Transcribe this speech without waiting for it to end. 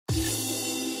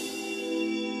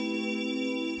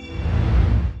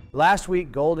Last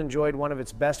week, gold enjoyed one of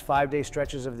its best 5-day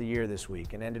stretches of the year this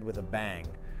week and ended with a bang,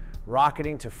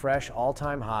 rocketing to fresh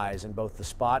all-time highs in both the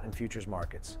spot and futures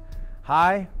markets.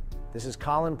 Hi, this is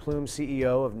Colin Plume,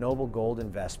 CEO of Noble Gold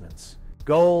Investments.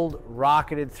 Gold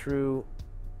rocketed through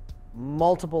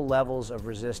multiple levels of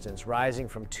resistance, rising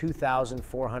from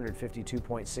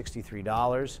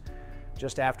 $2,452.63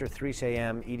 just after 3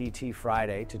 a.m. EDT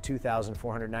Friday to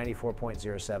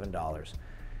 $2,494.07.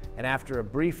 And after a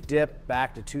brief dip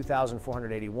back to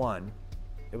 2,481,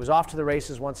 it was off to the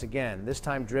races once again, this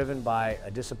time driven by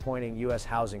a disappointing U.S.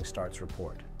 housing starts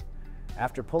report.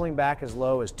 After pulling back as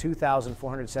low as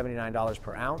 $2,479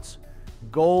 per ounce,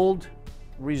 gold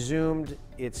resumed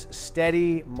its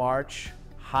steady march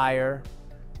higher,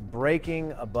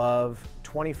 breaking above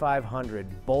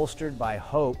 2,500, bolstered by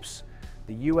hopes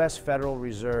the U.S. Federal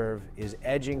Reserve is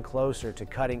edging closer to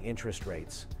cutting interest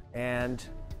rates. And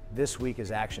this week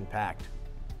is action-packed.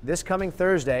 This coming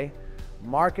Thursday,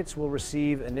 markets will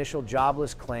receive initial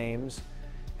jobless claims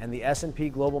and the S&P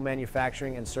Global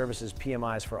Manufacturing and Services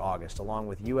PMIs for August, along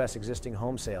with U.S. existing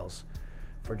home sales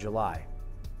for July.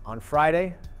 On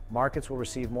Friday, markets will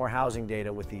receive more housing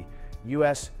data with the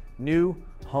U.S. new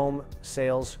home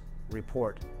sales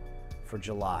report for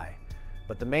July.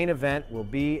 But the main event will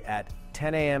be at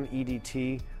 10 a.m.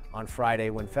 EDT on Friday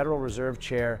when Federal Reserve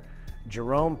Chair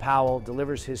Jerome Powell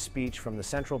delivers his speech from the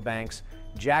central bank's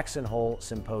Jackson Hole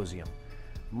Symposium.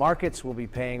 Markets will be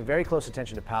paying very close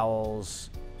attention to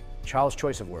Powell's Charles'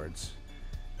 choice of words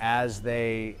as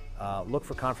they look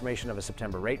for confirmation of a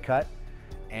September rate cut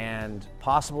and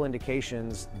possible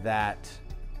indications that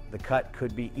the cut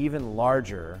could be even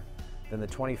larger than the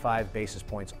 25 basis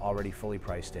points already fully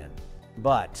priced in.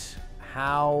 But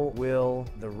how will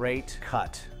the rate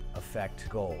cut affect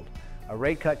gold? A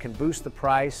rate cut can boost the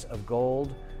price of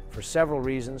gold for several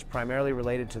reasons, primarily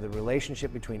related to the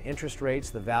relationship between interest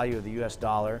rates, the value of the US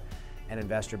dollar, and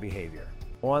investor behavior.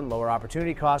 One, lower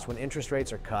opportunity cost when interest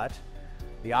rates are cut.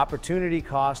 The opportunity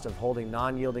cost of holding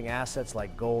non-yielding assets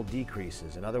like gold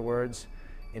decreases. In other words,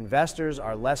 investors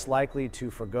are less likely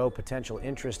to forgo potential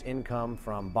interest income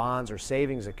from bonds or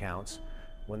savings accounts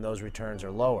when those returns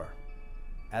are lower.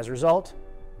 As a result,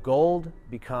 gold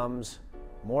becomes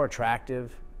more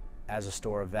attractive as a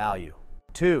store of value.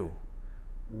 2,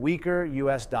 weaker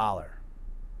US dollar.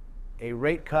 A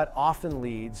rate cut often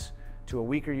leads to a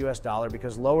weaker US dollar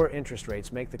because lower interest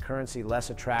rates make the currency less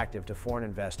attractive to foreign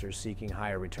investors seeking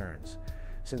higher returns.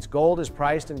 Since gold is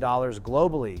priced in dollars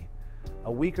globally,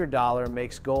 a weaker dollar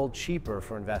makes gold cheaper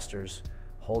for investors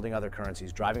holding other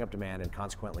currencies, driving up demand and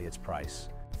consequently its price.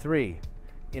 3,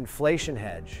 inflation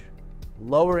hedge.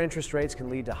 Lower interest rates can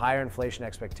lead to higher inflation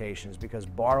expectations because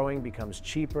borrowing becomes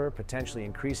cheaper, potentially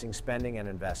increasing spending and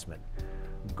investment.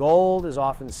 Gold is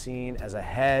often seen as a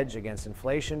hedge against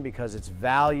inflation because its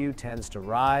value tends to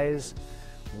rise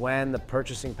when the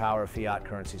purchasing power of fiat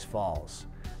currencies falls.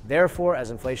 Therefore,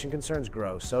 as inflation concerns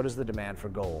grow, so does the demand for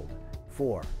gold.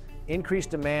 4,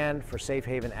 increased demand for safe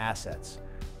haven assets.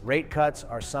 Rate cuts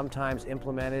are sometimes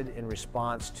implemented in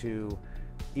response to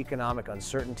economic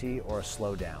uncertainty or a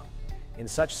slowdown. In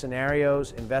such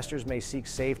scenarios, investors may seek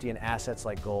safety in assets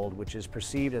like gold, which is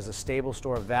perceived as a stable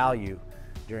store of value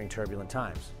during turbulent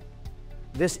times.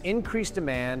 This increased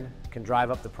demand can drive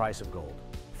up the price of gold.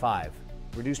 5,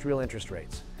 reduced real interest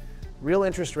rates. Real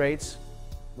interest rates,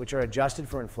 which are adjusted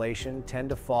for inflation, tend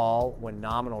to fall when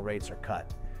nominal rates are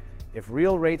cut. If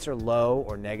real rates are low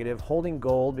or negative, holding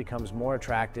gold becomes more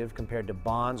attractive compared to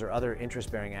bonds or other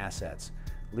interest-bearing assets,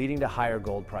 leading to higher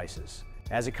gold prices.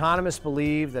 As economists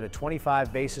believe that a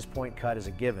 25 basis point cut is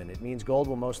a given, it means gold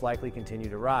will most likely continue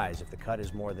to rise. If the cut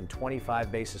is more than 25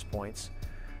 basis points,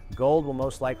 gold will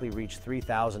most likely reach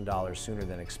 $3,000 sooner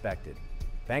than expected.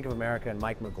 Bank of America and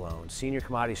Mike McGlone, senior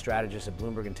commodity strategist at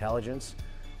Bloomberg Intelligence,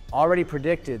 already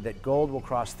predicted that gold will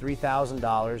cross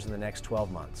 $3,000 in the next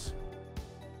 12 months.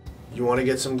 You want to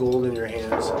get some gold in your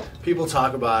hands. People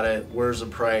talk about it. Where's the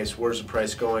price? Where's the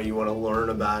price going? You want to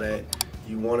learn about it.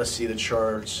 You want to see the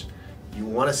charts. You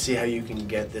want to see how you can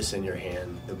get this in your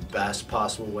hand the best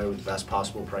possible way with the best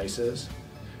possible prices.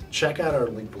 Check out our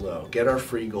link below. Get our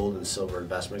free gold and silver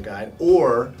investment guide.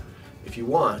 Or if you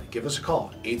want, give us a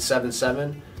call,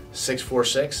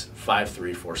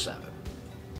 877-646-5347.